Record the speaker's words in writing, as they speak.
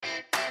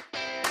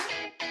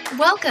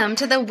Welcome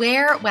to the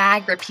Wear,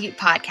 Wag, Repeat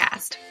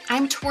podcast.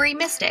 I'm Tori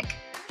Mystic.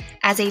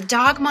 As a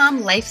dog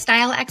mom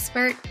lifestyle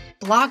expert,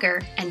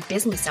 blogger, and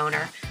business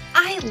owner,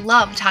 I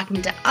love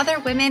talking to other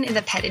women in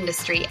the pet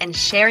industry and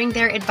sharing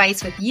their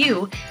advice with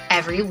you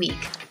every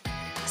week.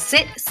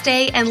 Sit,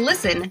 stay, and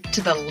listen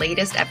to the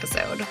latest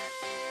episode.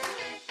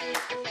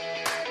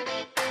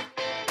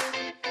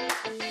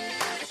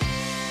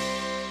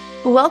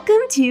 Welcome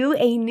to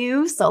a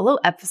new solo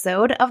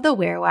episode of the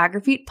Wear, Wag,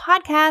 Repeat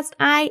podcast.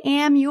 I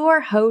am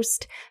your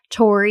host,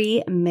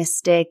 Tori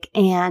Mystic,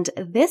 and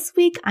this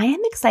week I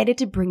am excited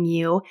to bring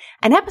you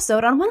an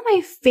episode on one of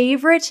my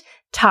favorite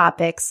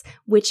topics,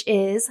 which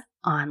is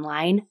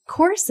online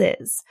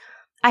courses.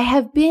 I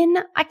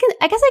guess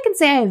I can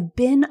say I have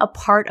been a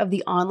part of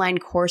the online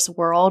course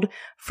world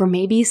for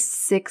maybe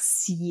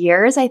 6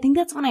 years. I think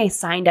that's when I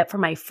signed up for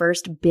my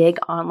first big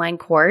online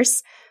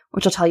course,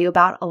 which I'll tell you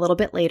about a little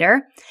bit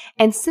later.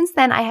 And since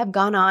then, I have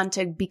gone on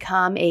to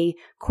become a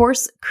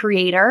course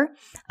creator,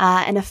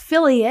 an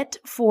affiliate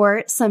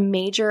for some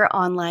major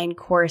online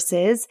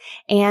courses,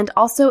 and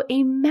also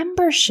a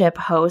membership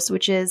host,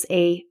 which is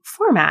a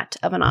format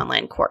of an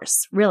online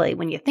course, really,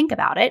 when you think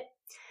about it.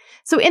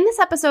 So in this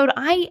episode,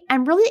 I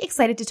am really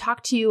excited to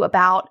talk to you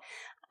about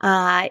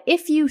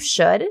if you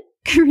should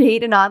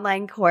create an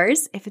online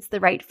course, if it's the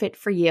right fit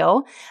for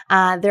you.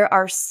 There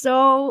are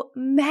so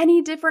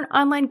many different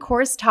online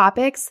course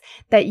topics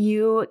that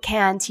you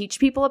can teach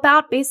people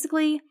about.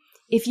 Basically,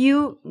 if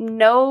you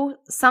know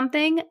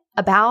something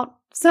about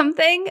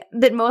something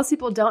that most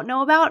people don't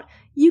know about,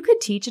 you could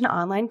teach an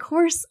online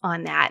course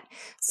on that.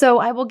 So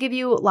I will give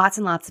you lots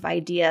and lots of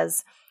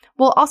ideas.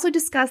 We'll also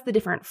discuss the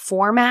different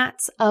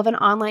formats of an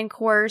online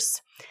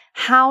course,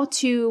 how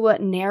to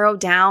narrow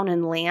down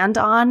and land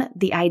on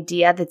the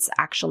idea that's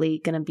actually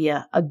going to be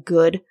a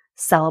good,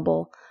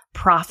 sellable,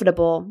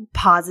 profitable,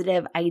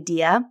 positive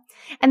idea.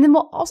 And then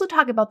we'll also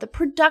talk about the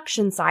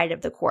production side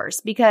of the course,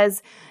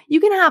 because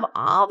you can have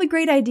all the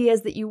great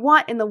ideas that you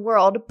want in the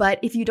world, but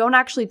if you don't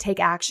actually take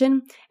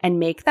action and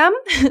make them,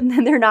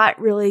 then they're not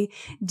really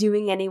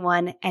doing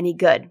anyone any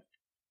good.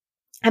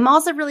 I'm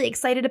also really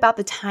excited about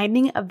the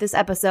timing of this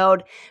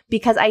episode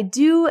because I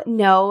do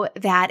know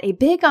that a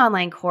big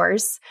online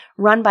course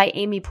run by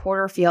Amy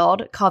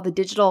Porterfield called the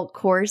Digital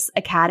Course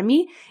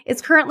Academy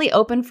is currently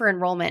open for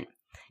enrollment.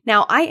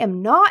 Now, I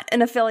am not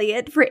an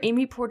affiliate for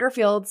Amy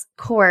Porterfield's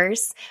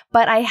course,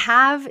 but I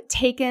have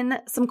taken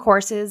some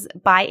courses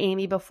by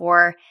Amy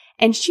before,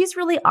 and she's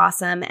really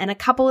awesome. And a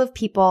couple of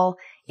people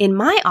in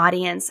my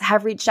audience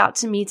have reached out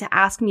to me to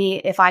ask me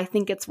if I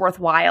think it's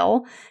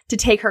worthwhile to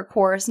take her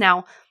course.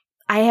 Now,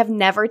 I have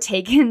never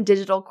taken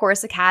Digital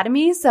Course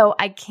Academy, so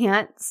I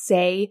can't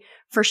say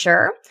for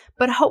sure,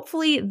 but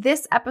hopefully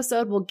this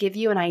episode will give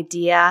you an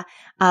idea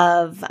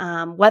of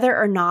whether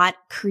or not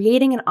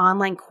creating an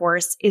online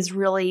course is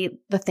really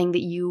the thing that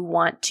you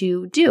want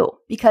to do,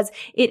 because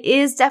it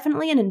is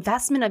definitely an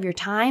investment of your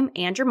time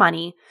and your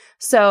money.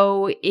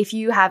 So if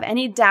you have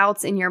any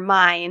doubts in your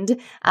mind,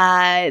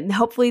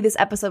 hopefully this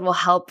episode will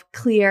help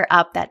clear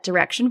up that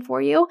direction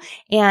for you.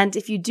 And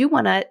if you do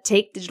want to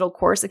take Digital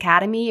Course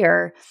Academy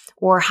or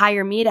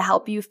hire me to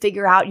help you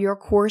figure out your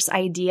course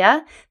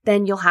idea,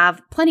 then you'll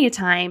have plenty of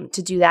time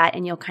to do that,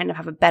 and you'll kind of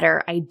have a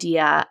better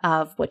idea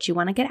of what you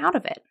want to get out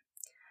of it.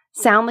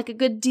 Sound like a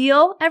good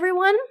deal,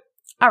 everyone?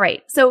 All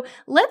right, so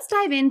let's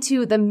dive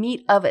into the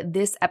meat of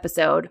this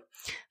episode.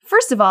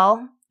 First of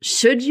all,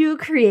 should you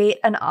create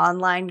an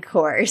online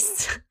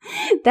course?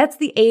 That's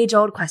the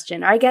age-old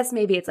question, or I guess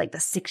maybe it's like the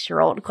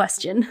 6-year-old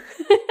question,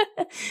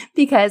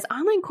 because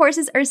online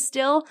courses are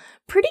still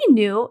pretty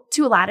new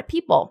to a lot of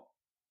people.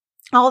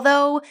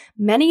 Although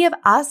many of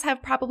us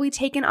have probably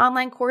taken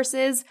online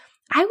courses,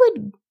 I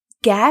would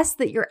guess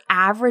that your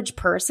average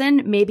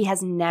person maybe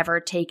has never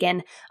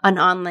taken an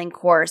online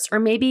course, or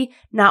maybe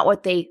not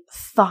what they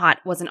thought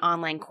was an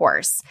online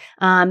course.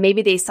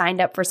 Maybe they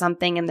signed up for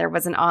something and there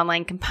was an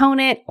online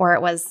component, or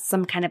it was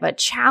some kind of a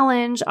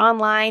challenge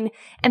online,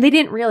 and they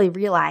didn't really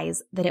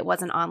realize that it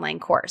was an online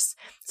course.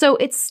 So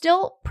it's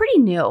still pretty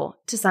new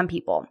to some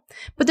people,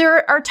 but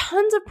there are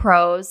tons of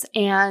pros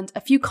and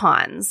a few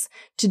cons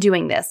to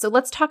doing this. So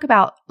let's talk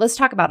about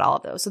all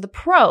of those. So the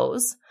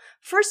pros.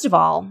 First of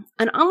all,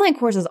 an online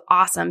course is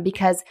awesome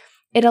because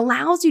it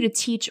allows you to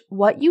teach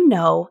what you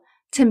know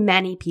to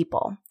many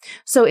people.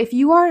 So if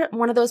you are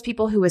one of those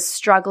people who is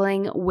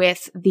struggling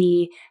with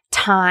the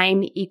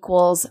time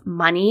equals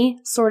money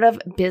sort of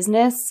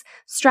business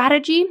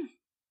strategy,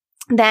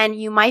 then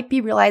you might be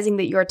realizing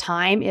that your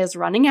time is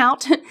running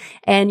out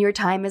and your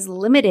time is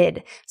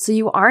limited. So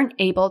you aren't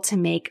able to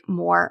make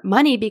more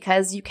money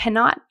because you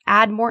cannot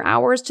add more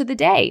hours to the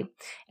day,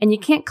 and you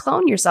can't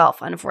clone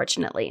yourself,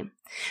 unfortunately.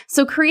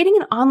 So creating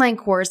an online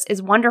course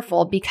is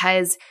wonderful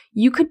because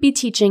you could be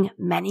teaching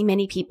many,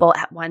 many people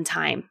at one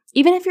time.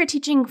 Even if you're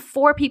teaching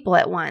 4 people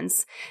at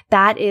once,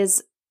 that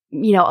is,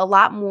 a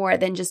lot more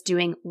than just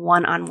doing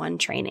one-on-one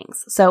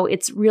trainings. So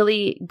it's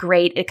really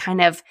great. It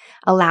kind of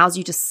allows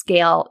you to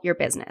scale your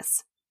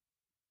business.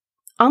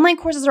 Online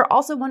courses are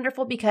also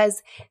wonderful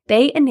because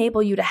they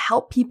enable you to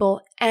help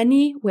people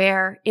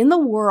anywhere in the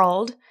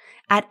world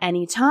at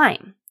any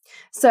time.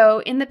 So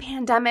in the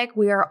pandemic,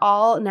 we are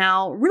all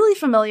now really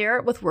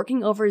familiar with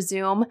working over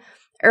Zoom.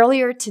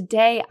 Earlier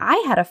today,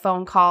 I had a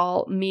phone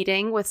call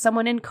meeting with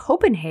someone in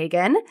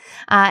Copenhagen,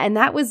 and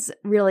that was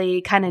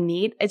really kind of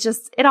neat.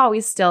 It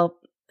always still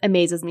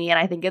amazes me, and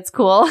I think it's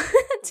cool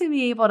to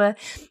be able to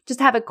just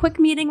have a quick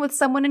meeting with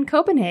someone in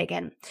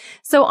Copenhagen.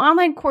 So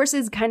online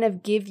courses kind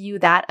of give you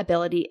that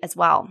ability as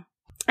well.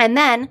 And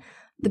then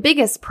the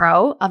biggest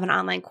pro of an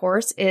online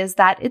course is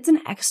that it's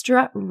an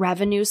extra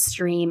revenue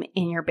stream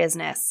in your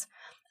business.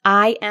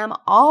 I am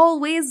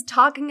always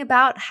talking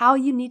about how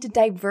you need to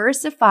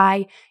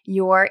diversify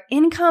your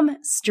income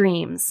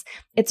streams.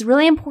 It's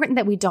really important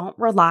that we don't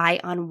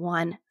rely on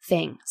one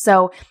thing.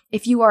 So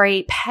if you are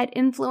a pet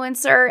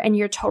influencer and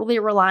you're totally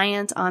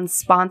reliant on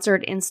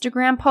sponsored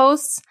Instagram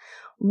posts,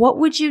 what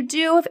would you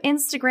do if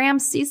Instagram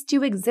ceased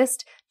to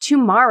exist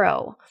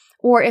tomorrow?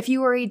 Or if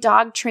you are a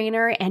dog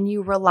trainer and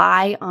you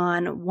rely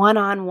on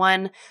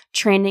one-on-one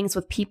trainings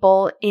with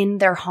people in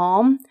their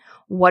home,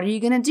 what are you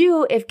going to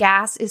do if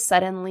gas is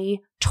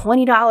suddenly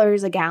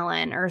 $20 a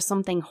gallon or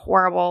something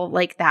horrible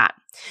like that?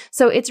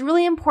 So it's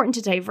really important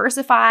to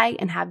diversify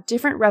and have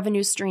different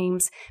revenue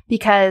streams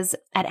because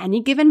at any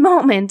given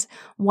moment,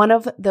 one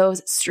of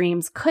those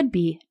streams could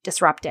be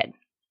disrupted.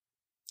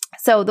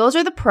 So those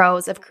are the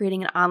pros of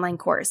creating an online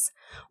course.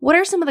 What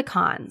are some of the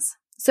cons?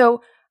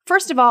 So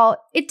first of all,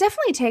 it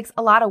definitely takes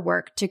a lot of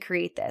work to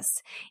create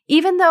this.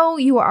 Even though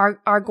you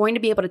are going to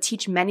be able to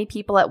teach many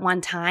people at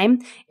one time,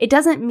 it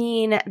doesn't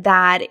mean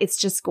that it's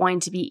just going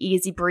to be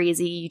easy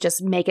breezy. You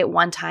just make it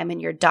one time and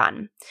you're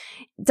done.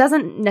 It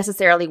doesn't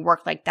necessarily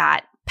work like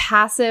that.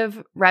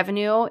 Passive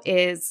revenue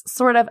is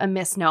sort of a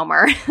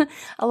misnomer.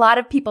 A lot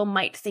of people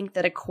might think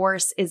that a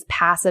course is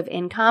passive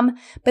income,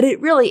 but it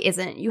really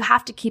isn't. You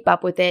have to keep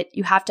up with it.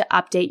 You have to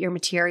update your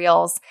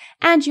materials,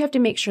 and you have to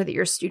make sure that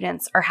your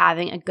students are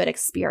having a good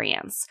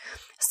experience.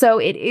 So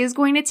it is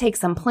going to take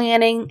some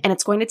planning, and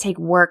it's going to take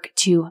work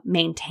to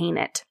maintain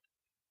it.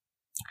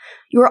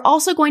 You are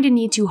also going to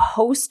need to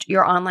host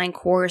your online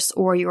course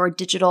or your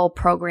digital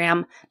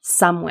program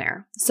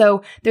somewhere.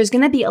 So there's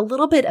going to be a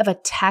little bit of a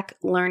tech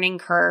learning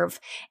curve,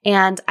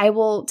 and I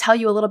will tell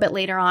you a little bit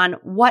later on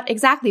what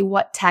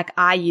tech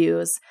I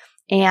use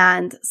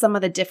and some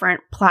of the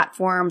different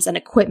platforms and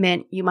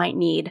equipment you might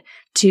need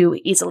to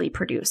easily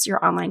produce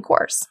your online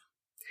course.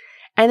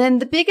 And then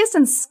the biggest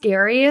and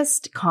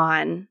scariest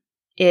con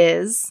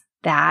is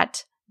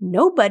that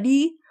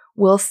nobody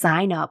will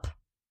sign up.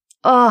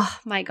 Oh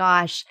my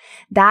gosh.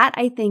 That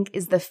I think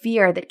is the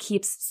fear that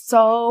keeps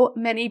so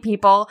many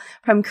people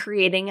from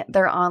creating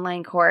their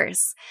online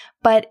course.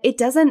 But it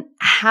doesn't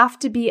have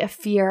to be a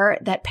fear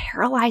that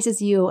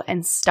paralyzes you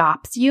and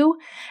stops you.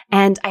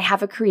 And I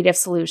have a creative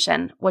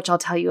solution, which I'll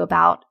tell you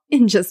about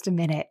in just a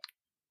minute.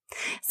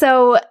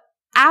 So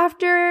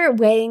after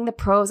weighing the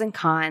pros and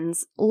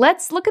cons,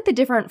 let's look at the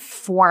different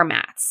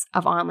formats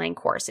of online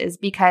courses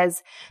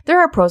because there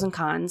are pros and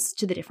cons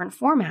to the different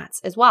formats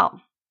as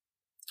well.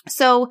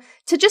 So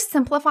to just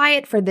simplify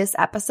it for this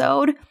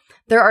episode,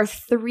 there are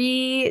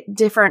 3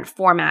 different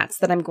formats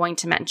that I'm going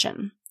to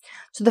mention.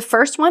 So the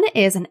first one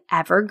is an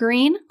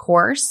evergreen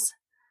course.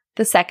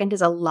 The second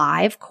is a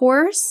live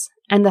course.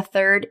 And the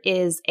third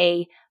is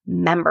a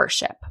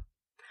membership.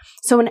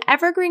 So an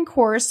evergreen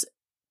course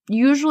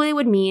usually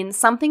would mean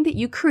something that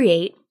you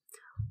create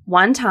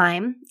one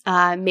time.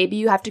 Maybe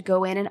you have to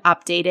go in and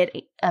update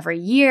it every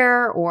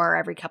year or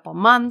every couple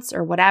months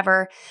or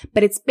whatever,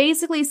 but it's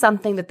basically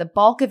something that the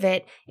bulk of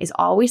it is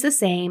always the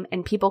same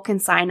and people can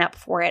sign up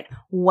for it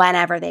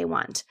whenever they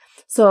want.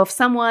 So if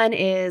someone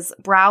is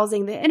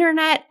browsing the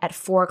internet at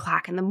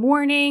 4:00 in the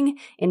morning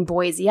in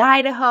Boise,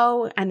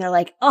 Idaho, and they're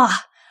like, I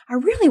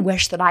really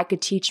wish that I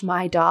could teach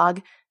my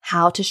dog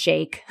how to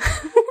shake.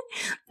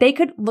 They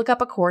could look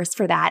up a course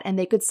for that and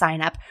they could sign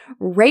up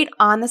right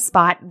on the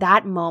spot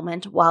that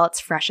moment while it's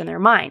fresh in their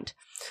mind.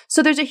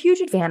 So there's a huge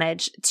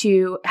advantage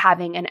to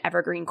having an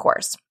evergreen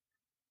course.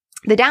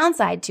 The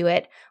downside to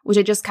it, which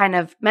I just kind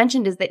of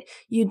mentioned, is that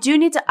you do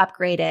need to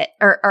upgrade it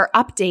or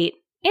update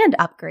and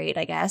upgrade,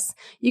 I guess.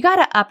 You got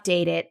to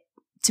update it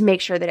to make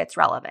sure that it's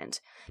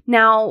relevant.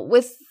 Now,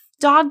 with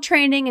dog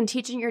training and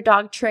teaching your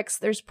dog tricks,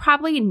 there's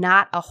probably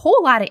not a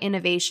whole lot of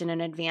innovation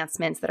and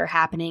advancements that are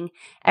happening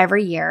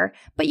every year,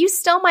 but you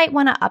still might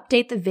want to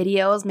update the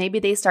videos. Maybe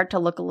they start to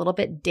look a little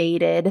bit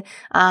dated,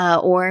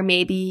 or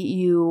maybe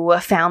you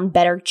found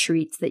better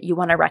treats that you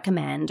want to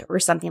recommend or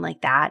something like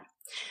that.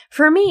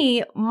 For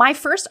me, my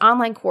first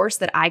online course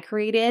that I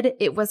created,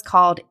 it was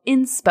called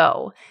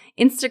Inspo,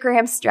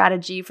 Instagram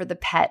Strategy for the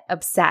Pet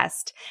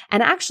Obsessed.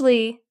 And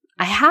actually,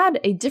 I had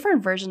a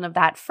different version of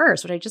that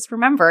first, what I just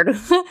remembered.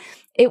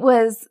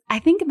 I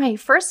think my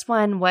first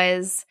one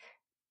was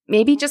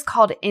maybe just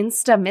called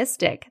Insta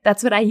Mystic.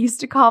 That's what I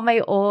used to call my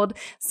old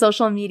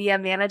social media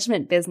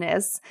management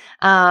business,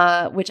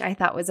 which I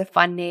thought was a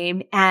fun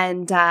name.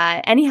 And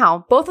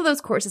anyhow, both of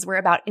those courses were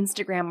about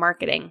Instagram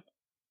marketing.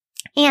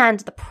 And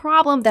the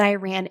problem that I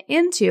ran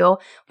into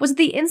was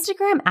the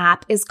Instagram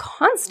app is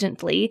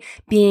constantly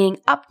being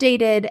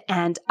updated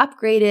and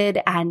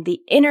upgraded, and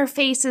the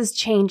interface is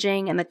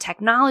changing, and the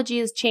technology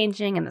is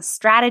changing, and the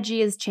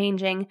strategy is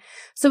changing.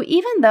 So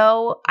even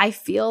though I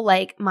feel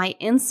like my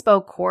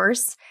inspo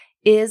course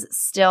is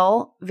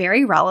still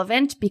very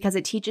relevant because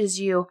it teaches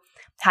you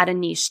how to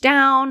niche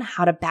down,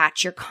 how to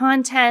batch your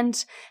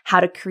content, how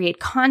to create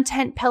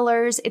content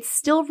pillars, it's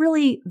still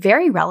really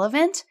very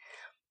relevant.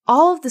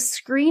 All of the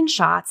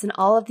screenshots and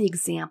all of the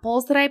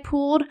examples that I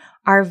pulled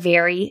are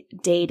very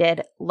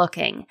dated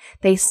looking.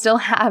 They still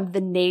have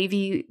the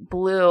navy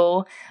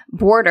blue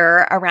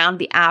border around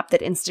the app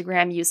that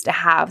Instagram used to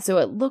have, so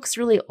it looks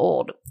really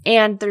old.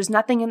 And there's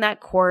nothing in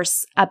that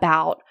course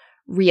about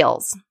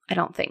Reels, I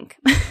don't think.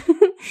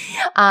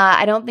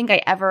 I don't think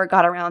I ever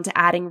got around to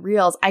adding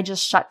Reels. I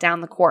just shut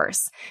down the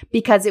course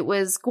because it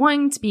was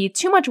going to be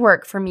too much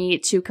work for me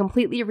to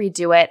completely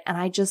redo it, and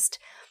I just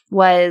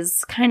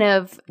was kind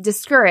of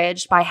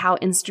discouraged by how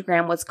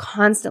Instagram was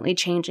constantly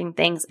changing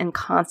things and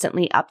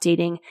constantly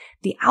updating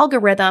the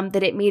algorithm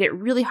that it made it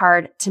really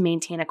hard to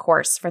maintain a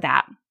course for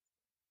that.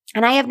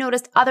 And I have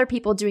noticed other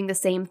people doing the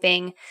same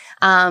thing.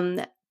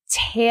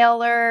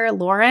 Taylor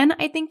Lauren,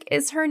 I think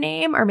is her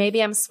name, or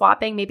maybe I'm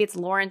swapping. Maybe it's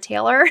Lauren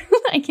Taylor.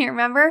 I can't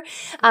remember.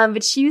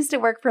 But she used to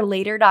work for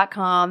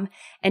Later.com,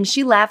 and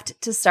she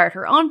left to start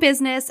her own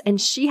business,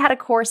 and she had a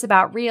course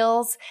about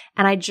Reels.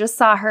 And I just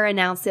saw her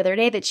announce the other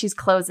day that she's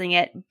closing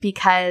it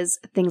because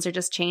things are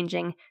just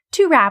changing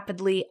too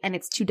rapidly and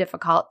it's too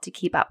difficult to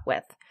keep up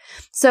with.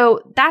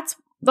 So that's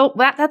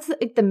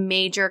the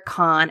major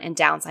con and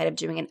downside of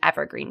doing an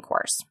evergreen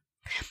course.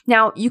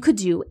 Now, you could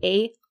do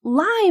a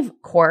live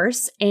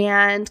course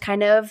and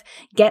kind of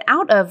get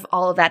out of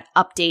all of that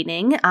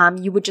updating.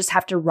 You would just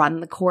have to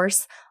run the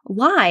course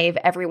live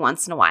every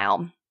once in a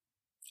while.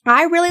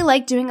 I really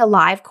like doing a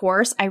live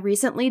course. I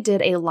recently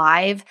did a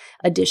live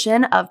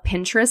edition of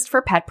Pinterest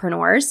for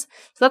Petpreneurs.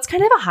 So that's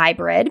kind of a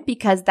hybrid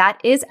because that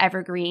is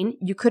evergreen.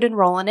 You could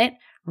enroll in it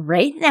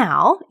right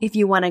now if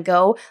you want to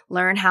go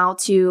learn how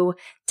to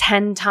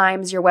 10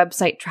 times your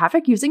website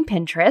traffic using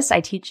Pinterest.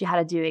 I teach you how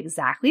to do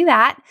exactly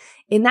that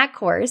in that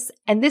course.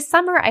 And this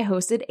summer I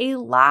hosted a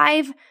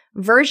live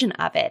version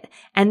of it.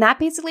 And that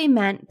basically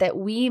meant that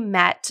we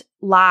met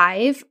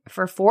live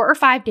for 4 or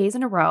 5 days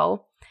in a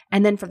row.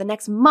 And then for the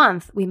next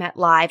month, we met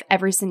live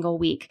every single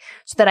week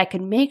so that I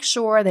could make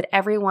sure that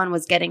everyone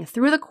was getting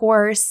through the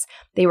course,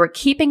 they were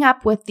keeping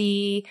up with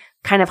the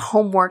kind of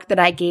homework that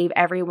I gave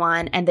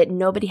everyone, and that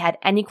nobody had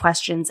any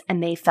questions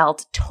and they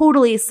felt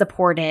totally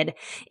supported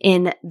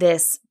in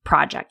this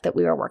project that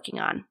we were working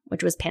on,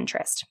 which was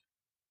Pinterest.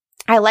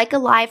 I like a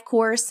live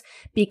course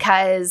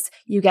because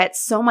you get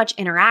so much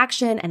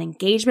interaction and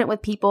engagement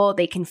with people.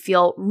 They can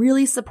feel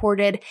really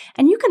supported,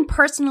 and you can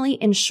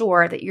personally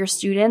ensure that your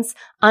students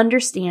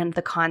understand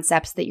the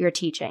concepts that you're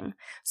teaching.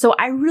 So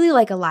I really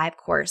like a live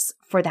course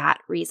for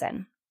that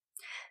reason.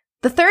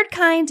 The third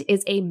kind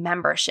is a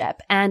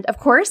membership. And of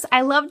course,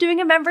 I love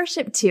doing a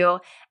membership too.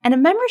 And a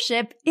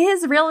membership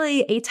is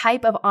really a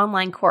type of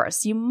online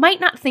course. You might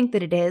not think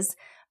that it is,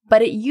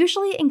 but it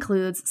usually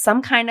includes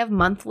some kind of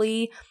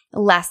monthly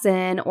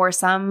lesson or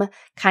some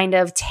kind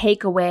of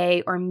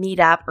takeaway or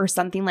meetup or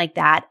something like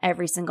that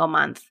every single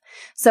month.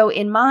 So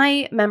in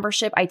my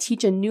membership, I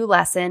teach a new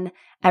lesson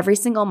every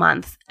single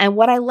month. And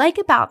what I like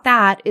about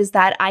that is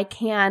that I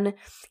can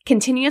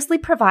continuously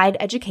provide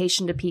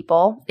education to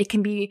people. It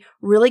can be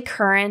really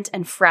current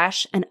and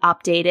fresh and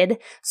updated.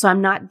 So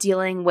I'm not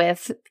dealing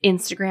with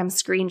Instagram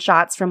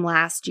screenshots from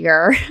last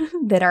year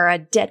that are a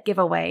dead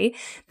giveaway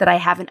that I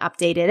haven't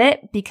updated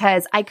it,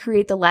 because I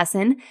create the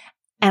lesson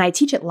and I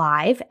teach it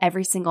live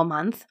every single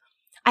month.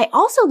 I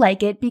also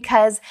like it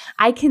because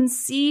I can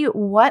see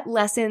what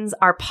lessons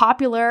are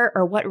popular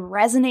or what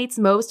resonates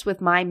most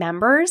with my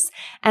members,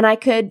 and I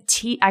could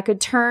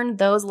turn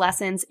those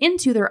lessons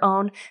into their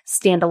own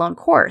standalone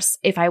course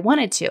if I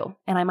wanted to,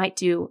 and I might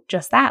do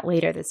just that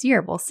later this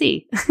year. We'll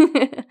see.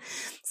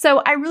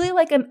 So I really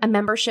like a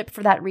membership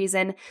for that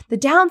reason. The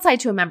downside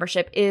to a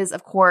membership is,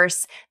 of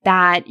course,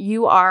 that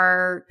you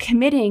are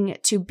committing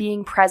to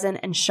being present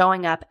and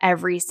showing up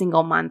every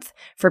single month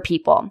for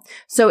people.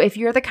 So if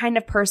you're the kind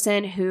of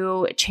person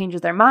who changes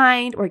their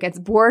mind or gets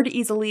bored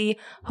easily,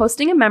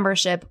 hosting a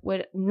membership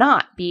would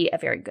not be a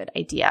very good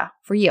idea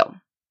for you.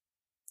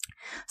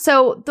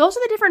 So those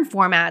are the different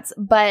formats,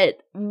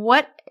 but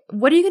what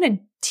are you going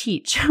to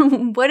teach?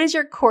 What is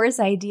your course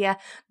idea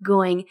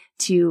going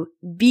to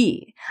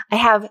be? I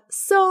have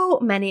so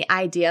many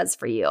ideas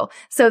for you.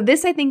 So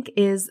this, I think,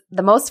 is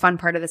the most fun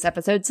part of this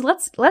episode. So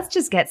let's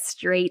just get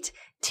straight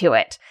to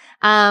it.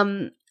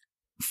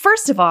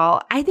 First of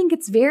all, I think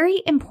it's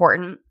very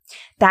important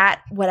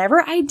that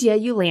whatever idea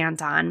you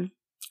land on,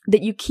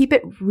 that you keep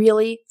it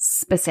really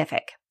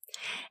specific.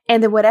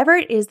 And that whatever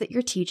it is that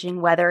you're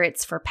teaching, whether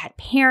it's for pet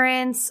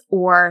parents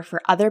or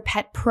for other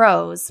pet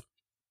pros,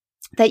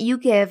 that you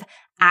give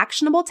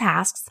actionable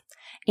tasks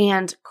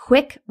and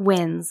quick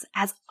wins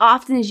as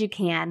often as you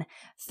can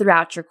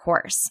throughout your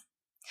course.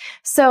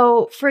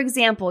 So for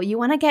example, you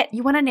want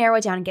to narrow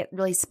it down and get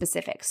really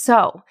specific.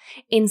 So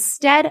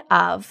instead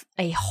of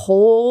a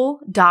whole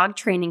dog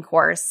training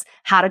course,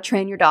 how to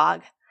train your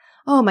dog,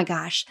 oh my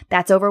gosh,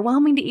 that's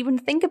overwhelming to even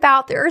think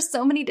about. There are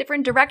so many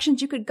different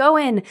directions you could go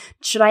in.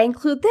 Should I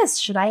include this?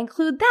 Should I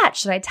include that?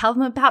 Should I tell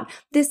them about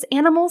this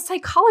animal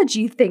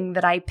psychology thing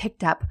that I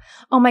picked up?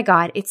 Oh my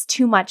God, it's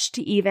too much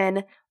to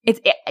even,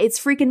 it's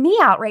freaking me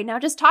out right now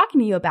just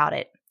talking to you about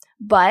it.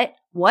 But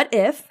what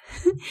if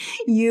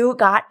you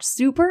got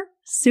super,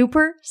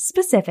 super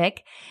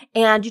specific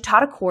and you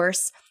taught a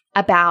course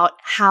about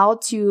how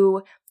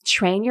to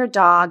train your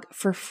dog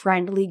for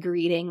friendly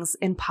greetings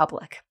in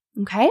public?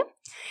 Okay.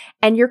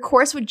 And your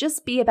course would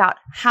just be about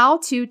how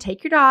to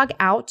take your dog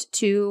out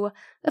to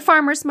the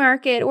farmer's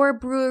market or a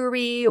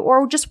brewery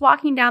or just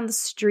walking down the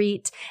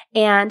street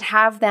and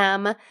have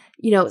them,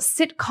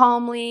 sit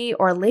calmly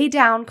or lay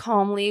down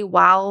calmly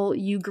while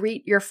you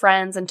greet your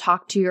friends and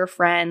talk to your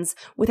friends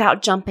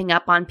without jumping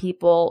up on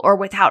people or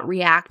without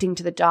reacting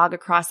to the dog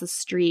across the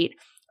street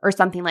or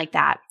something like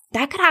that.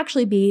 That could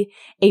actually be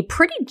a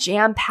pretty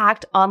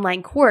jam-packed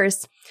online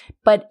course,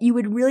 but you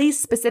would really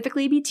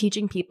specifically be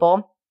teaching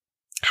people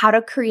how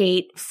to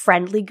create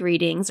friendly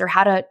greetings or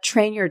how to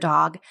train your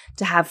dog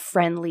to have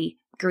friendly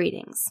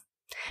greetings.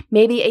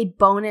 Maybe a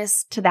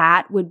bonus to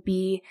that would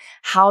be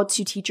how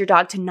to teach your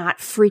dog to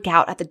not freak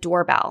out at the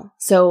doorbell.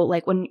 So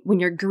like when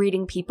you're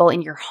greeting people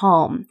in your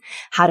home,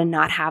 how to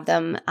not have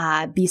them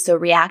be so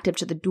reactive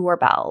to the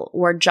doorbell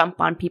or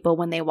jump on people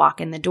when they walk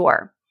in the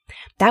door.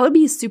 That would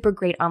be a super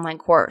great online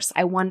course.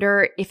 I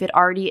wonder if it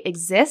already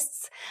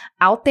exists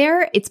out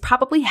there. It's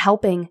probably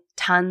helping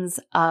tons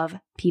of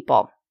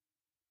people.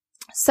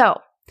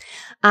 So,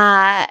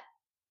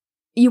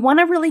 you want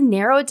to really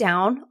narrow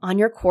down on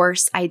your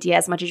course idea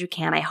as much as you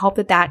can. I hope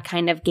that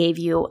kind of gave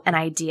you an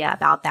idea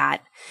about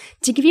that.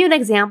 To give you an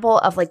example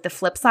of like the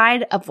flip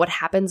side of what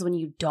happens when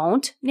you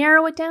don't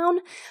narrow it down,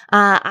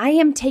 I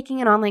am taking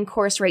an online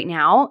course right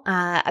now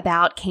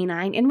about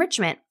canine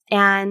enrichment,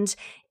 and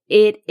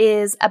it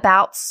is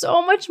about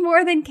so much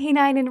more than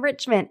canine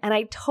enrichment, and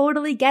I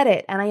totally get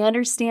it, and I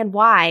understand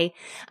why,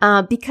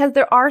 because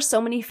there are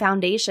so many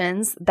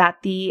foundations that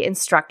the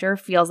instructor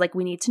feels like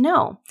we need to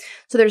know.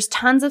 So there's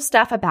tons of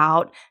stuff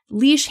about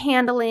leash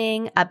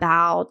handling,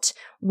 about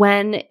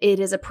when it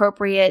is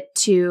appropriate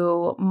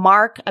to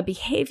mark a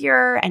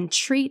behavior and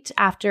treat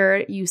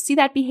after you see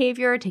that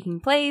behavior taking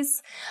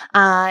place.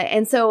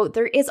 And so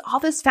there is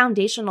all this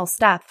foundational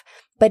stuff.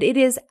 But it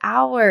is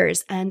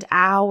hours and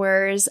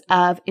hours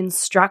of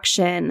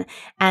instruction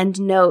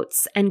and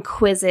notes and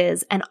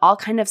quizzes and all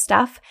kind of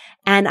stuff.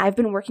 And I've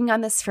been working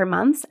on this for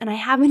months, and I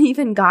haven't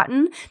even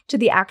gotten to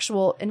the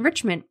actual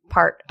enrichment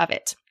part of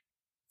it.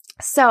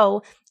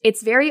 So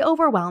it's very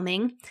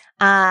overwhelming.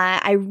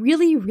 I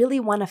really,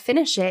 really want to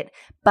finish it.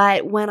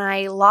 But when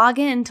I log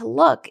in to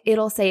look,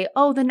 it'll say,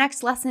 oh, the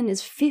next lesson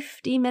is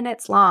 50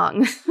 minutes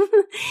long.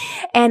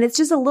 And it's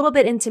just a little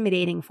bit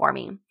intimidating for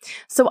me.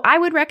 So I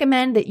would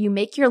recommend that you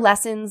make your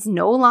lessons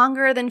no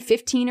longer than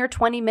 15 or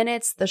 20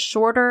 minutes. The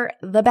shorter,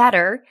 the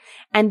better.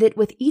 And that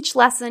with each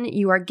lesson,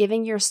 you are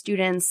giving your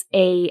students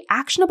a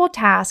actionable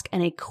task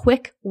and a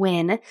quick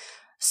win,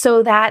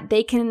 so that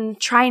they can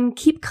try and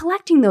keep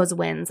collecting those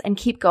wins and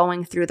keep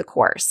going through the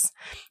course.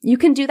 You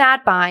can do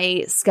that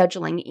by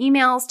scheduling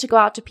emails to go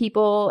out to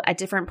people at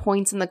different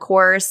points in the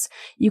course.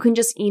 You can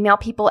just email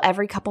people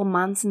every couple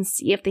months and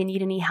see if they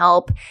need any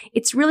help.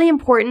 It's really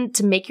important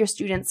to make your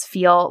students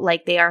feel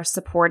like they are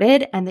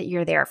supported and that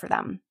you're there for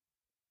them.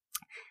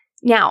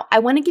 Now, I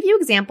want to give you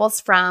examples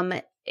from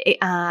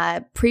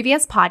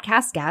previous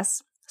podcast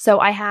guests. So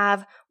I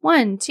have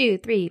 1, 2,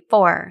 3,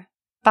 4,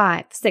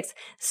 5, 6,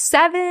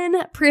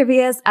 7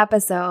 previous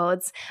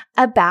episodes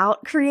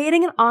about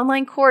creating an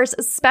online course,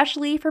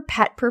 especially for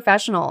pet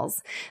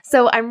professionals.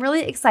 So I'm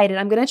really excited.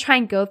 I'm going to try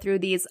and go through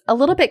these a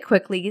little bit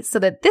quickly so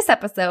that this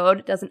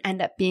episode doesn't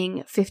end up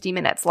being 50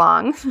 minutes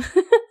long.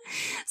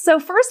 So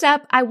first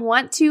up, I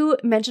want to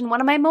mention one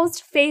of my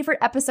most favorite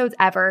episodes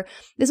ever.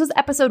 This was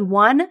episode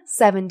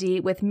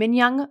 170 with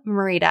Minyoung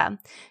Morita.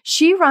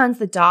 She runs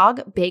the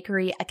Dog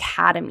Bakery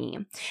Academy.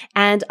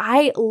 And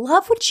I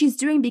love what she's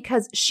doing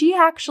because she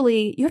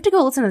actually, you have to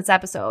go listen to this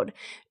episode.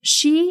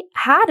 She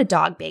had a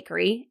dog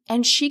bakery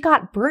and she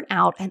got burnt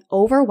out and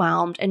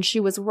overwhelmed, and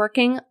she was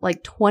working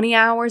like 20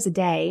 hours a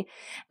day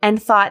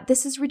and thought,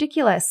 this is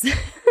ridiculous.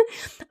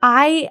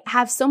 I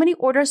have so many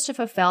orders to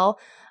fulfill.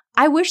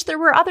 I wish there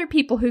were other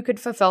people who could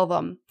fulfill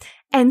them.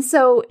 And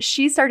so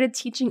she started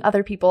teaching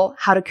other people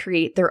how to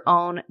create their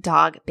own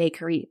dog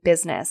bakery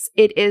business.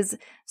 It is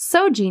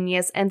so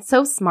genius and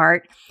so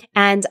smart.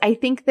 And I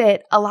think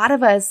that a lot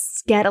of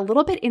us get a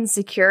little bit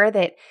insecure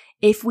that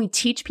if we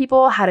teach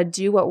people how to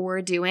do what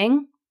we're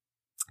doing,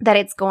 that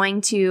it's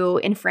going to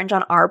infringe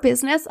on our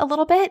business a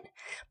little bit.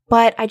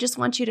 But I just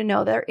want you to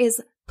know there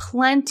is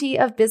plenty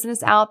of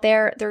business out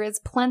there. There is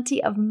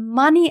plenty of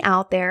money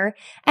out there.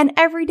 And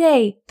every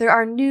day there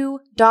are new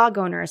dog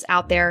owners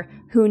out there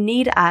who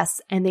need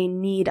us and they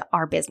need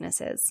our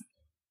businesses.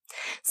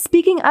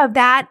 Speaking of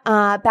that,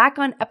 back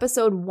on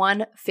episode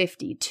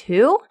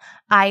 152,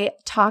 I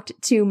talked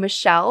to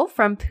Michelle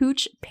from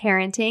Pooch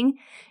Parenting.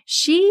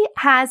 She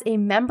has a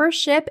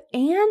membership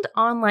and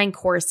online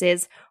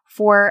courses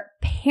for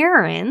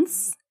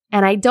parents.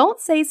 And I don't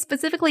say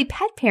specifically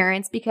pet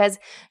parents because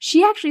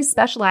she actually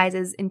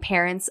specializes in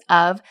parents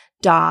of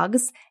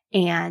dogs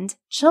and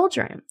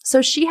children.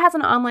 So she has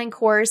an online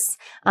course,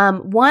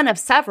 one of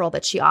several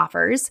that she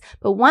offers,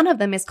 but one of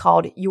them is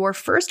called Your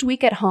First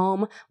Week at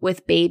Home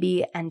with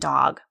Baby and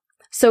Dog.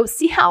 So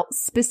see how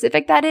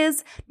specific that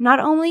is? Not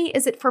only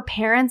is it for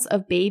parents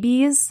of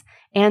babies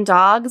and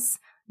dogs,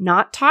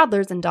 not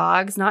toddlers and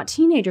dogs, not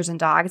teenagers and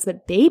dogs,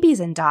 but babies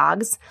and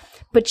dogs,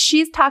 but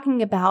she's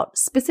talking about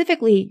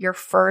specifically your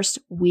first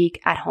week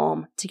at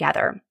home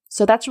together.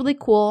 So that's really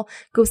cool.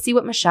 Go see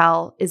what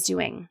Michelle is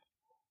doing.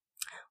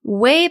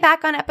 Way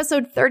back on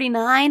episode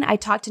 39, I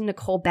talked to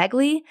Nicole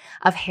Begley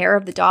of Hair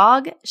of the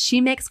Dog.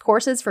 She makes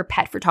courses for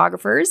pet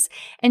photographers,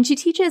 and she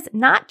teaches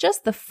not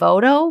just the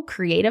photo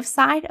creative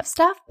side of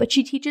stuff, but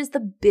she teaches the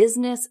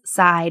business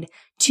side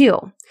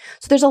too.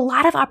 So there's a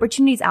lot of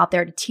opportunities out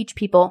there to teach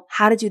people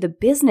how to do the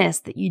business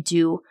that you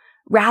do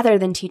rather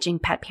than teaching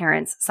pet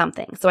parents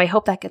something. So I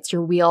hope that gets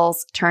your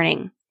wheels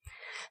turning.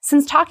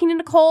 Since talking to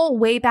Nicole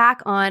way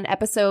back on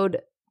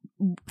episode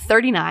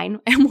 39,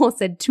 I almost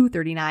said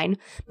 239,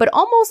 but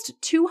almost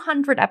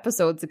 200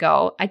 episodes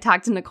ago, I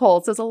talked to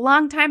Nicole. So it's a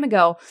long time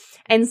ago.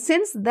 And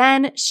since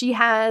then, she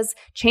has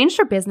changed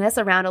her business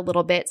around a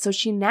little bit. So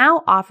she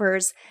now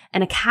offers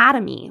an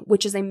academy,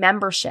 which is a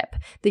membership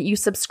that you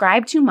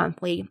subscribe to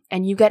monthly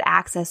and you get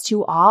access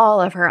to all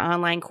of her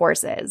online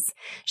courses.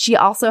 She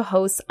also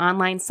hosts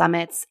online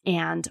summits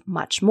and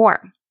much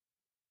more.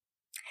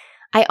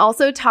 I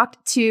also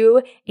talked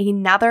to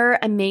another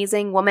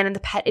amazing woman in the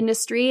pet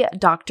industry,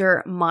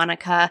 Dr.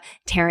 Monica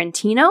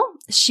Tarantino.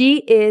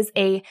 She is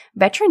a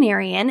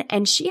veterinarian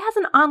and she has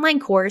an online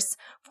course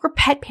for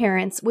pet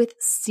parents with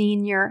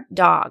senior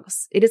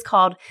dogs. It is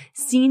called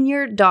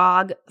Senior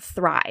Dog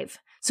Thrive.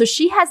 So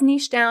she has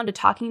niched down to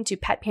talking to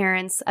pet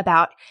parents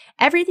about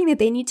everything that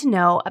they need to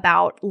know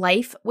about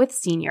life with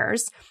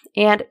seniors.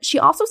 And she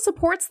also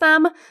supports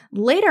them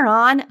later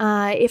on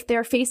if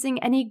they're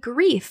facing any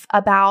grief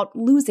about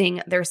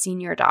losing their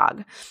senior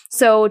dog.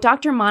 So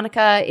Dr.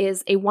 Monica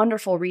is a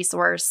wonderful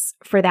resource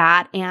for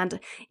that. And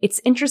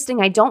it's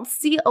interesting. I don't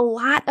see a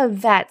lot of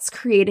vets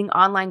creating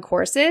online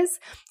courses.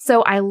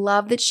 So I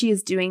love that she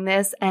is doing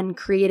this and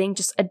creating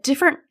just a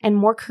different and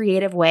more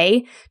creative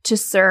way to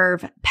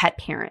serve pet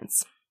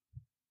parents.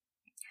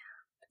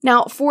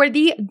 Now, for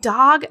the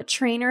dog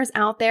trainers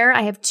out there,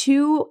 I have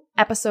 2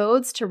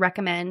 episodes to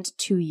recommend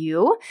to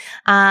you.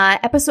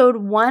 Episode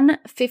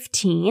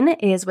 115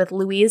 is with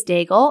Louise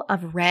Daigle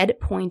of Red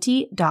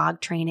Pointy Dog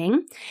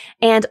Training.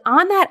 And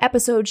on that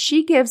episode,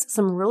 she gives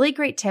some really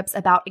great tips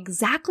about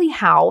exactly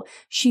how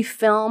she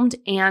filmed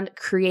and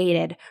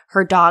created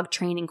her dog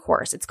training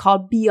course. It's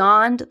called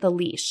Beyond the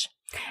Leash.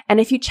 And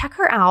if you check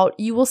her out,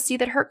 you will see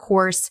that her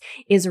course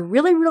is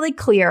really, really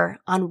clear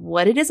on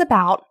what it is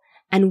about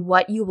and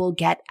what you will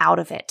get out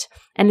of it.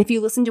 And if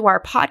you listen to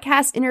our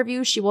podcast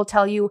interview, she will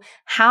tell you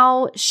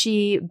how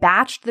she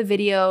batched the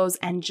videos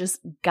and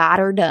just got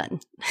her done.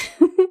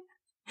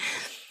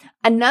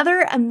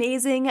 Another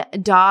amazing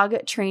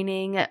dog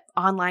training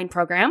online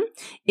program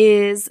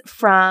is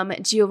from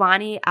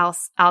Giovanni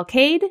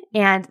Alcade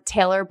and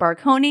Taylor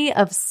Barconi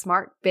of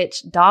Smart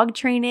Bitch Dog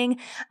Training.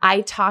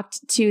 I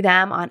talked to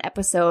them on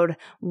episode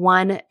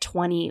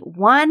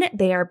 121.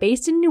 They are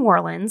based in New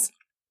Orleans.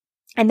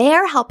 And they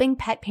are helping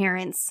pet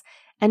parents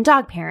and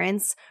dog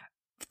parents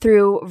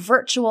through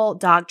virtual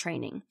dog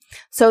training.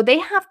 So they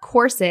have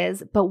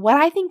courses, but what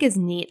I think is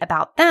neat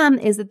about them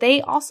is that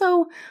they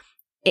also,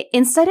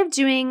 instead of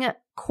doing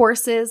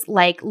courses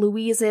like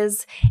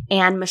Louise's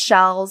and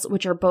Michelle's,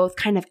 which are both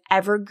kind of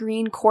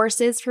evergreen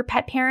courses for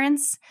pet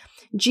parents,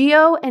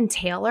 Gio and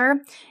Taylor,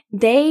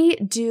 they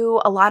do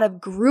a lot of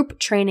group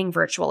training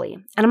virtually.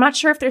 And I'm not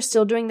sure if they're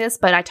still doing this,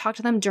 but I talked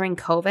to them during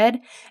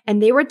COVID,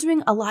 and they were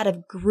doing a lot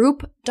of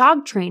group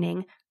dog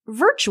training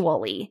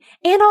virtually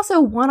and also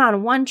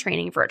one-on-one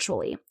training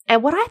virtually.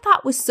 And what I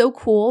thought was so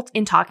cool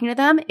in talking to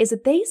them is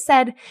that they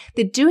said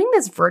that doing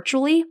this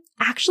virtually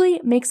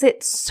actually makes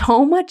it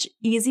so much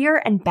easier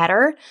and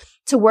better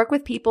to work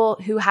with people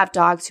who have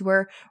dogs who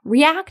are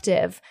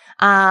reactive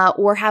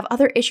or have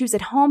other issues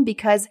at home,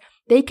 because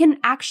they can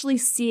actually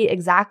see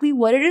exactly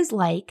what it is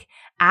like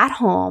at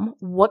home,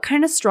 what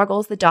kind of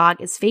struggles the dog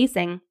is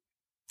facing,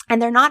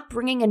 and they're not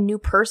bringing a new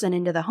person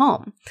into the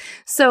home.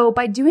 So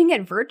by doing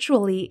it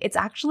virtually, it's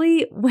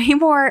actually way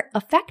more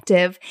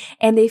effective,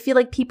 and they feel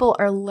like people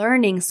are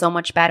learning so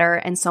much better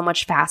and so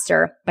much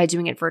faster by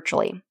doing it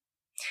virtually.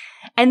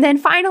 And then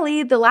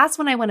finally, the last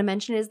one I want to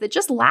mention is that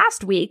just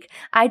last week,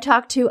 I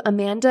talked to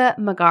Amanda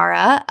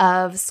Magara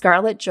of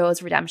Scarlet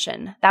Joe's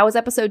Redemption. That was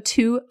episode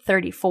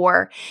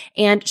 234.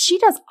 And she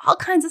does all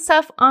kinds of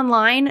stuff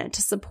online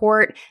to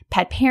support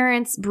pet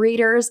parents,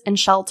 breeders, and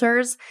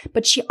shelters.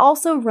 But she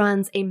also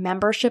runs a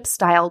membership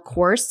style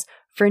course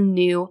for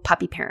new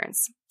puppy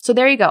parents. So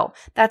there you go.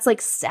 That's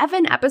like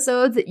 7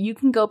 episodes that you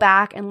can go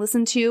back and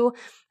listen to.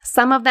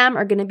 Some of them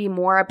are going to be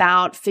more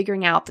about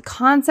figuring out the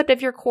concept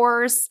of your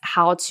course,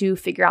 how to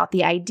figure out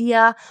the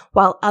idea,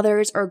 while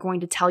others are going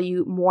to tell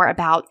you more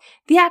about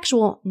the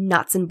actual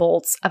nuts and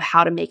bolts of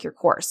how to make your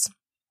course.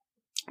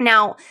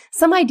 Now,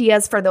 some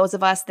ideas for those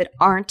of us that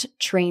aren't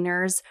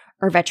trainers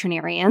or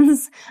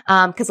veterinarians,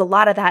 because a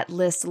lot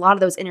of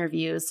those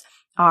interviews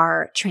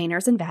are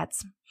trainers and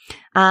vets.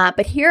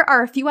 But here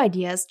are a few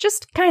ideas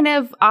just kind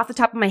of off the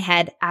top of my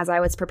head as I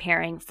was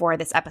preparing for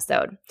this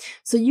episode.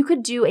 So you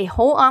could do a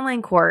whole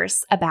online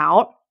course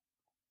about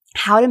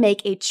how to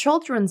make a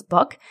children's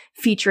book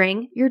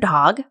featuring your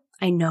dog.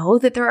 I know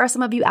that there are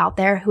some of you out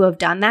there who have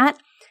done that,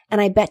 and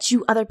I bet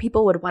you other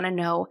people would want to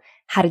know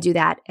how to do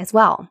that as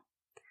well.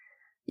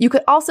 You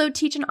could also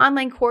teach an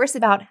online course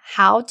about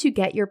how to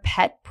get your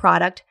pet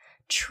product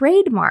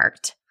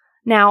trademarked.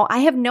 Now, I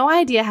have no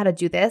idea how to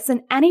do this,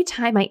 and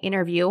anytime I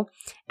interview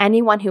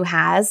anyone who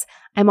has,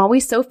 I'm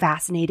always so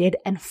fascinated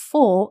and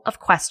full of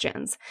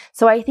questions.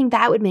 So I think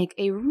that would make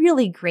a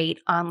really great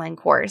online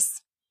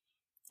course.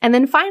 And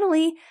then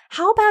finally,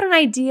 how about an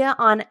idea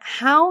on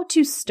how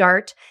to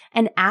start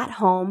an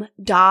at-home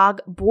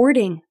dog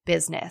boarding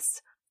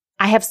business?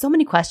 I have so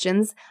many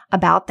questions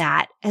about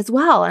that as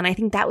well, and I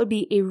think that would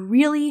be a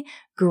really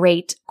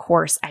great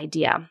course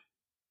idea.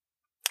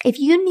 If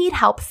you need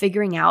help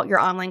figuring out your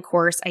online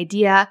course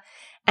idea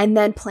and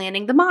then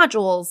planning the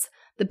modules,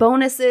 the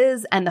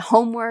bonuses, and the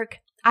homework,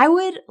 I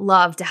would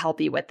love to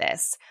help you with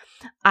this.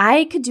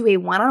 I could do a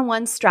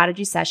one-on-one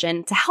strategy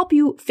session to help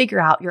you figure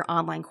out your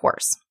online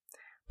course.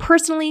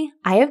 Personally,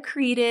 I have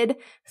created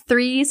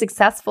 3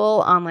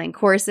 successful online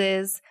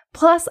courses,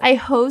 plus I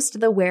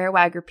host the Wear,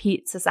 Wag,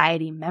 Repeat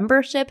Society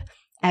membership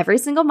every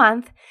single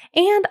month,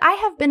 and I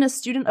have been a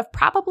student of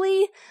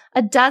probably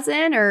a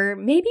dozen or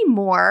maybe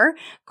more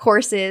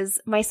courses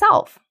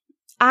myself.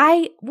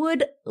 I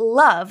would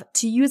love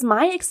to use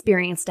my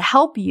experience to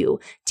help you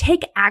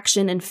take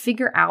action and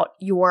figure out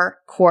your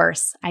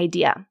course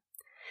idea.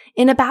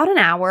 In about an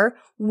hour,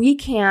 we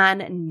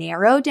can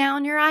narrow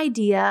down your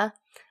idea,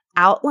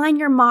 outline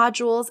your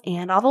modules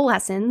and all the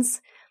lessons,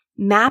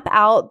 map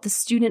out the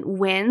student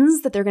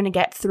wins that they're going to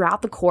get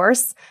throughout the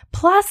course.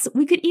 Plus,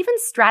 we could even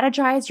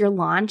strategize your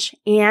launch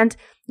and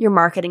your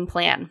marketing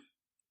plan.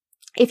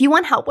 If you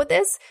want help with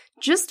this,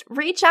 just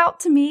reach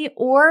out to me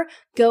or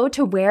go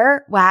to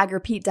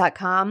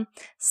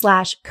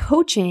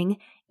wearwagrepeat.com/coaching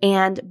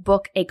and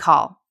book a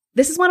call.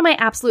 This is one of my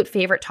absolute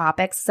favorite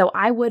topics, so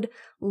I would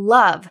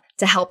love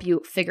to help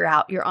you figure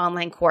out your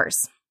online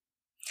course.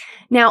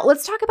 Now,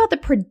 let's talk about the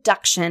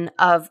production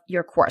of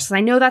your course. And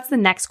I know that's the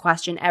next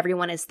question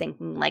everyone is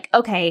thinking, like,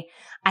 okay,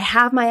 I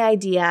have my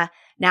idea.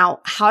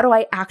 Now, how do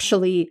I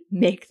actually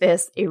make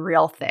this a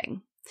real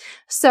thing?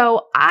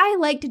 So I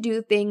like to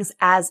do things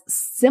as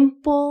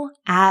simple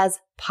as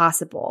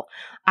possible.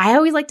 I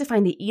always like to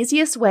find the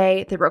easiest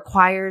way that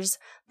requires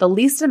the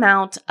least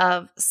amount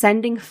of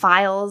sending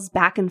files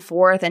back and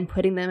forth and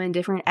putting them in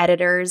different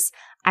editors.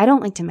 I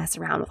don't like to mess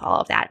around with all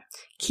of that.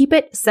 Keep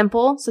it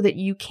simple so that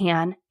you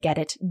can get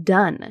it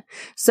done.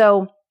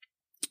 So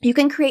you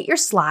can create your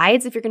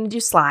slides if you're going to do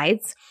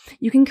slides.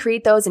 You can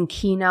create those in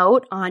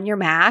Keynote on your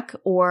Mac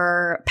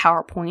or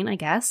PowerPoint, I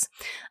guess.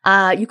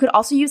 You could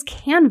also use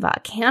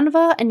Canva.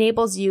 Canva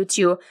enables you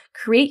to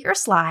create your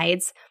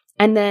slides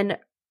and then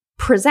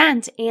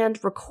present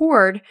and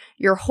record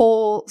your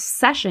whole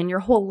session, your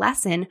whole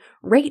lesson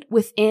right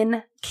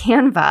within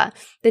Canva.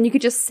 Then you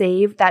could just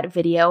save that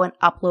video and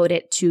upload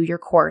it to your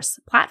course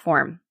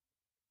platform.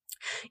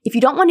 If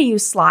you don't want to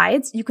use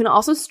slides, you can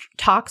also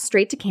talk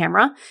straight to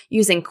camera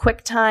using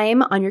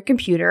QuickTime on your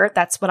computer.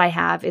 That's what I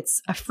have.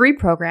 It's a free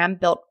program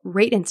built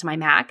right into my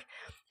Mac.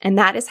 And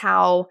that is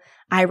how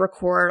I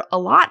record a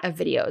lot of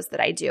videos that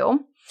I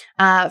do.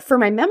 For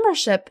my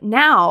membership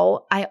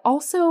now, I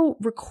also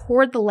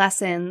record the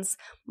lessons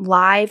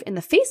live in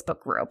the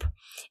Facebook group.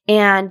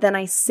 And then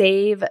I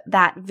save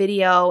that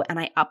video and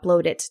I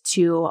upload it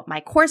to my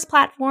course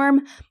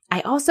platform.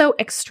 I also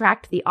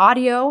extract the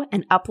audio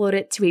and upload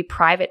it to a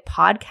private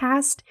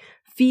podcast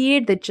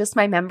feed that just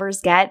my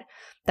members get.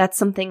 That's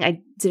something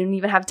I didn't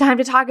even have time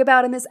to talk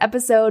about in this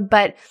episode,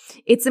 but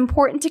it's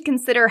important to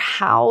consider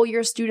how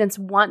your students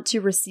want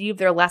to receive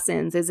their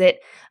lessons. Is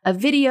it a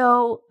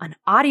video, an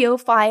audio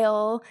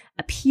file,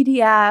 a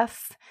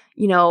PDF,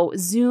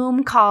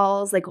 Zoom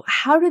calls? Like,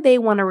 how do they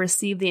want to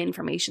receive the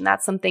information?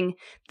 That's something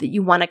that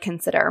you want to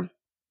consider.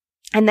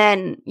 And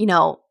then,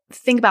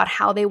 think about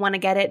how they want to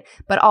get it,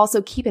 but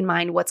also keep in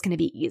mind what's going to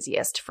be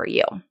easiest for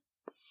you.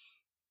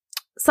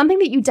 Something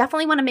that you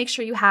definitely want to make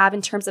sure you have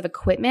in terms of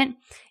equipment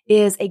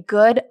is a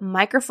good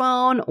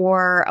microphone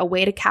or a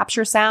way to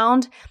capture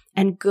sound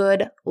and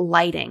good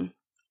lighting.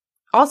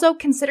 Also,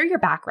 consider your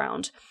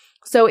background.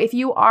 So if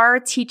you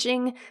are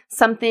teaching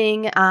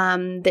something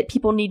that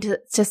people need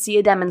to see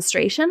a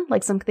demonstration,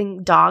 like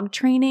something dog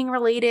training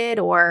related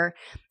or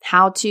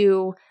how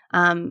to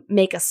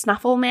make a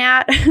snuffle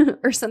mat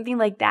or something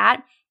like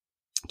that,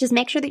 Just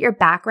make sure that your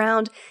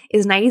background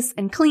is nice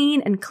and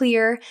clean and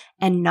clear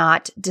and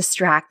not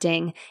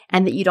distracting,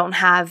 and that you don't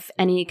have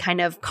any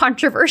kind of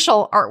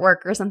controversial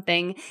artwork or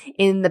something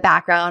in the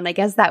background. I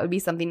guess that would be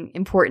something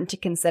important to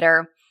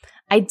consider.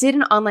 I did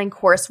an online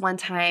course one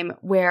time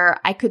where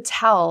I could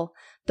tell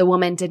the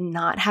woman did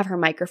not have her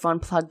microphone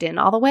plugged in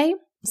all the way.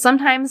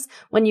 Sometimes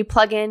when you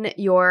plug in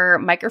your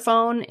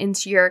microphone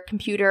into your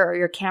computer or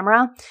your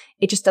camera,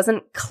 it just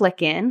doesn't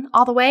click in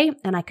all the way.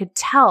 And I could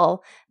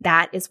tell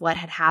that is what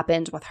had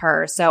happened with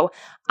her. So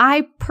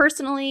I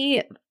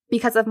personally,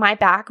 because of my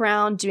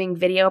background doing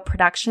video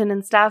production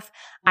and stuff,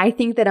 I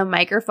think that a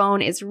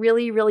microphone is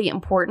really, really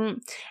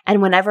important.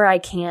 And whenever I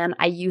can,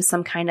 I use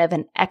some kind of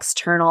an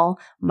external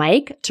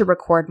mic to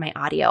record my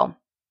audio.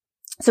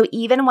 So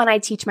even when I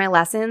teach my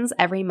lessons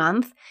every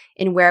month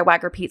in Wear,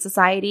 Wag, Repeat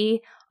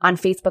Society on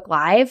Facebook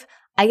Live,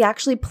 I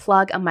actually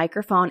plug a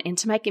microphone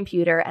into my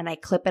computer and I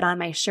clip it on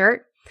my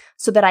shirt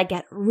so that I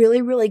get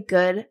really, really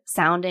good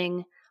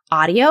sounding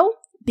audio,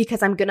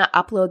 because I'm going to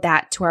upload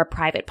that to our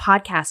private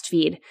podcast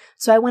feed.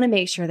 So I want to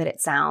make sure that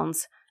it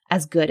sounds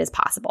as good as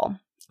possible.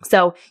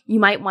 So you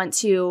might want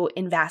to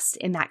invest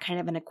in that kind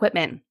of an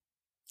equipment.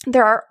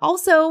 There are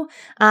also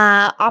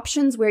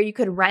options where you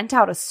could rent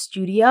out a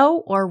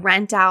studio or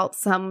rent out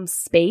some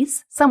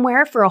space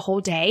somewhere for a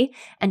whole day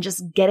and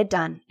just get it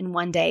done in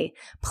one day.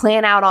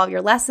 Plan out all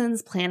your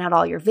lessons, plan out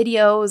all your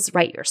videos,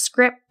 write your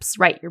scripts,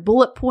 write your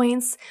bullet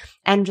points,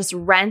 and just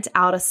rent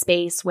out a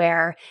space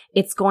where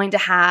it's going to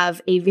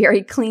have a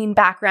very clean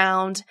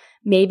background,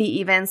 maybe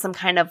even some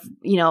kind of,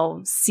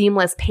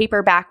 seamless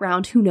paper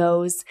background, who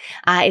knows.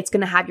 It's going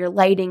to have your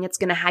lighting, it's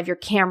going to have your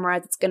camera,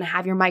 it's going to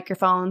have your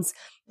microphones.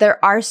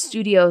 There are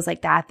studios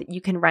like that you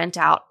can rent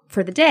out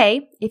for the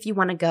day if you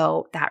want to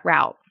go that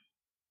route.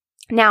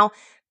 Now,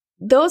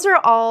 those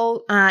are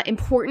all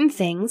important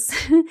things.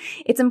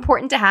 It's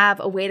important to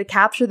have a way to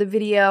capture the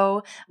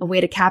video, a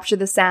way to capture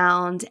the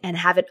sound, and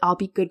have it all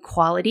be good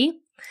quality.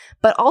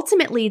 But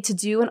ultimately, to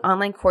do an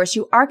online course,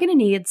 you are going to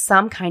need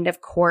some kind of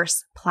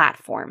course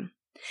platform.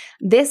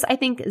 This, I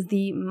think, is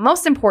the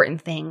most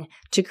important thing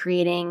to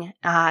creating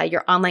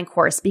your online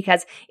course,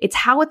 because it's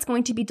how it's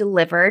going to be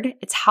delivered.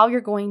 It's how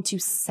you're going to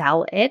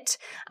sell it.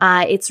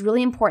 It's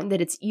really important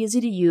that it's easy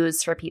to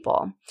use for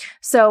people.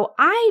 So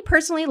I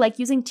personally like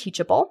using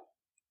Teachable.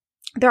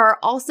 There are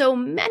also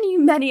many,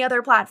 many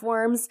other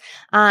platforms.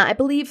 I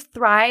believe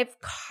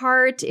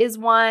Thrivecart is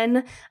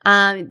one.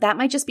 That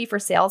might just be for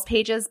sales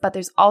pages, but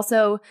there's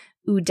also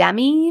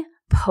Udemy,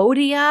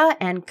 Podia,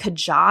 and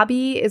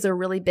Kajabi is a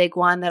really big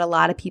one that a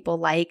lot of people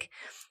like.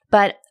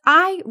 But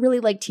I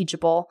really like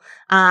Teachable.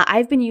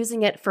 I've been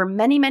using it for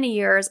many, many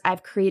years.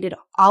 I've created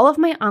all of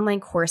my online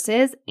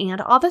courses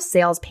and all the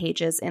sales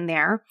pages in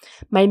there.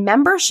 My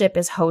membership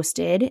is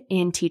hosted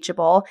in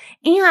Teachable,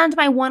 and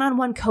my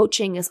one-on-one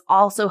coaching is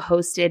also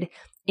hosted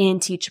in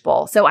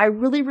Teachable. So I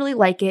really, really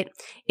like it.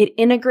 It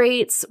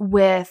integrates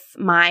with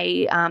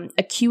my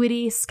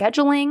Acuity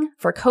scheduling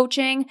for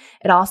coaching.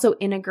 It also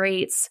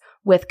integrates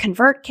with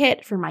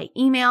ConvertKit for my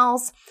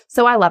emails.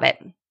 So I love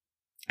it.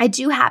 I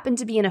do happen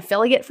to be an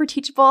affiliate for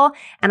Teachable,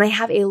 and I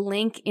have a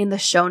link in the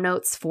show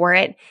notes for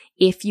it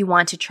if you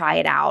want to try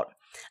it out.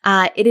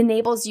 It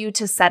enables you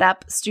to set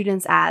up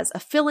students as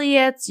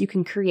affiliates. You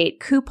can create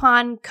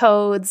coupon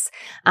codes.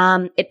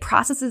 It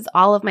processes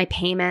all of my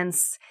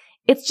payments.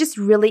 It's just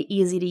really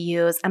easy to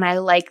use, and I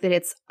like that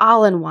it's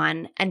all in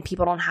one and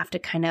people don't have to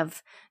kind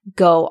of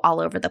go all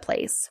over the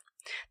place.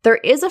 There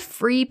is a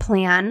free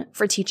plan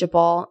for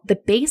Teachable. The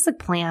basic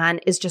plan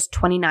is just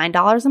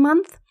 $29 a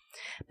month.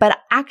 But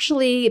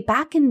actually,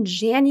 back in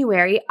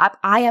January,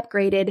 I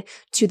upgraded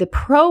to the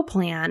Pro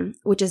plan,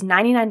 which is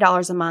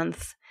 $99 a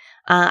month.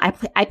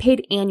 I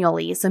paid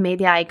annually, so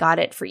maybe I got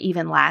it for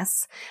even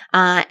less.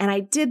 And I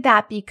did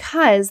that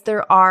because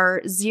there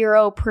are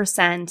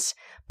 0%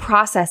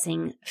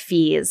 processing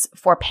fees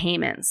for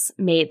payments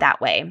made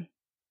that way.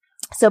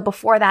 So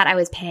before that, I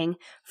was paying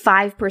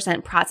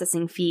 5%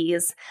 processing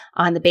fees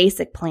on the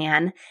basic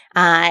plan,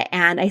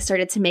 and I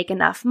started to make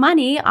enough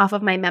money off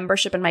of my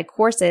membership and my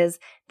courses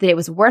that it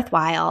was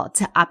worthwhile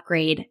to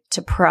upgrade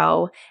to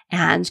Pro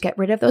and get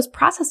rid of those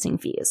processing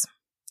fees.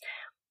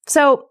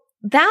 So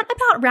that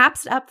about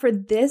wraps it up for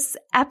this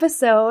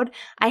episode.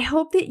 I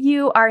hope that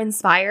you are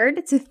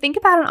inspired to think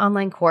about an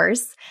online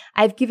course.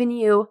 I've given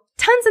you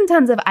tons and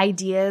tons of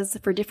ideas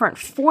for different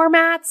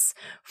formats,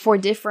 for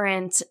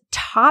different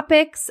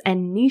topics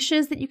and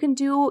niches that you can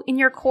do in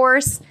your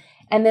course,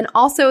 and then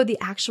also the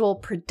actual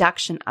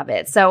production of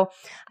it. So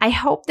I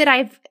hope that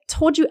I've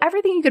told you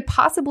everything you could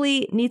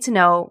possibly need to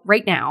know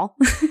right now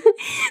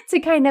to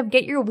kind of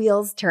get your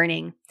wheels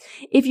turning.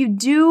 If you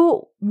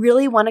do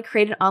really want to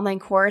create an online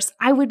course,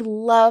 I would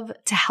love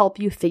to help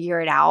you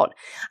figure it out.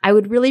 I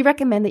would really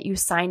recommend that you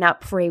sign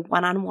up for a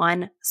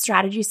one-on-one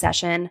strategy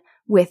session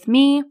with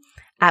me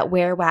at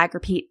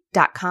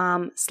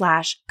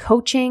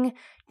wearwagrepeat.com/coaching.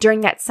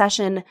 During that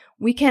session,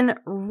 we can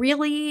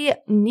really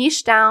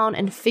niche down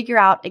and figure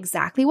out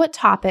exactly what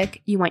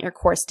topic you want your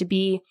course to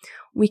be,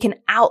 We can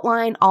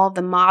outline all of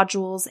the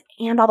modules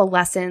and all the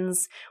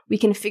lessons. We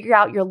can figure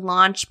out your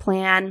launch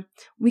plan.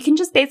 We can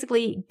just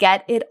basically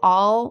get it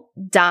all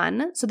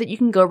done so that you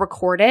can go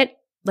record it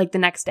like the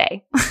next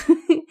day.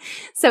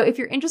 So if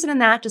you're interested in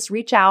that, just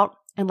reach out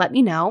and let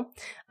me know.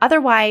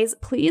 Otherwise,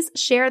 please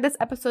share this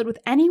episode with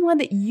anyone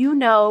that you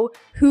know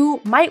who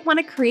might want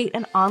to create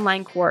an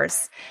online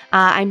course.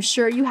 I'm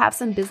sure you have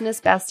some business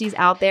besties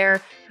out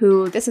there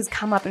who this has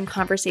come up in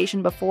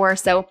conversation before.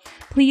 So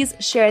please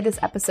share this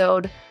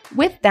episode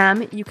with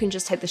them. You can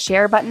just hit the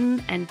share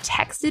button and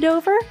text it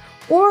over,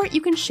 or you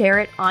can share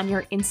it on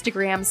your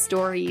Instagram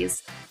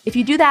stories. If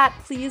you do that,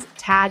 please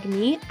tag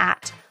me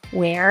at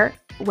Wear,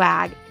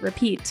 Wag,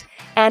 Repeat.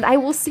 And I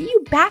will see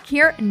you back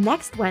here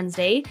next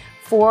Wednesday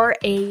for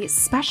a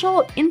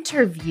special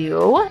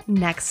interview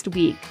next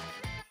week.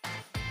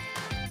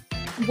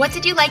 What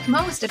did you like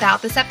most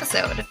about this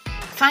episode?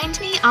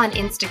 Find me on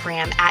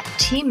Instagram at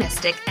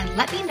TMystic and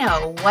let me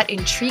know what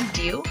intrigued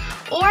you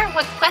or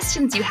what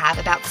questions you have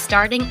about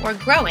starting or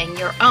growing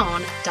your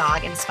own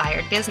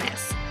dog-inspired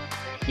business.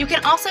 You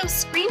can also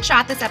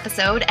screenshot this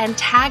episode and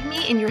tag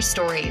me in your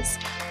stories.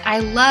 I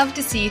love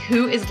to see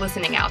who is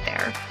listening out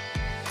there.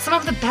 Some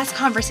of the best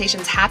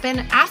conversations happen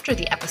after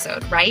the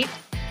episode, right?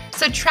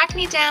 So track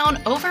me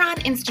down over on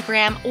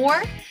Instagram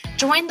or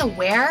join the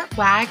Wear,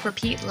 Wag,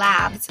 Repeat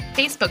Labs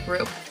Facebook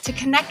group to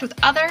connect with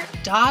other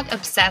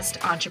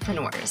dog-obsessed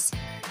entrepreneurs.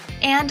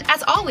 And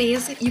as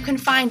always, you can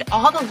find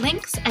all the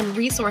links and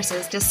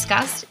resources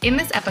discussed in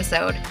this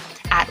episode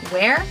at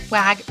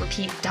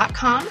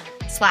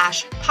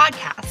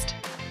wearwagrepeat.com/podcast.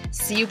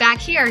 See you back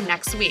here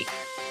next week.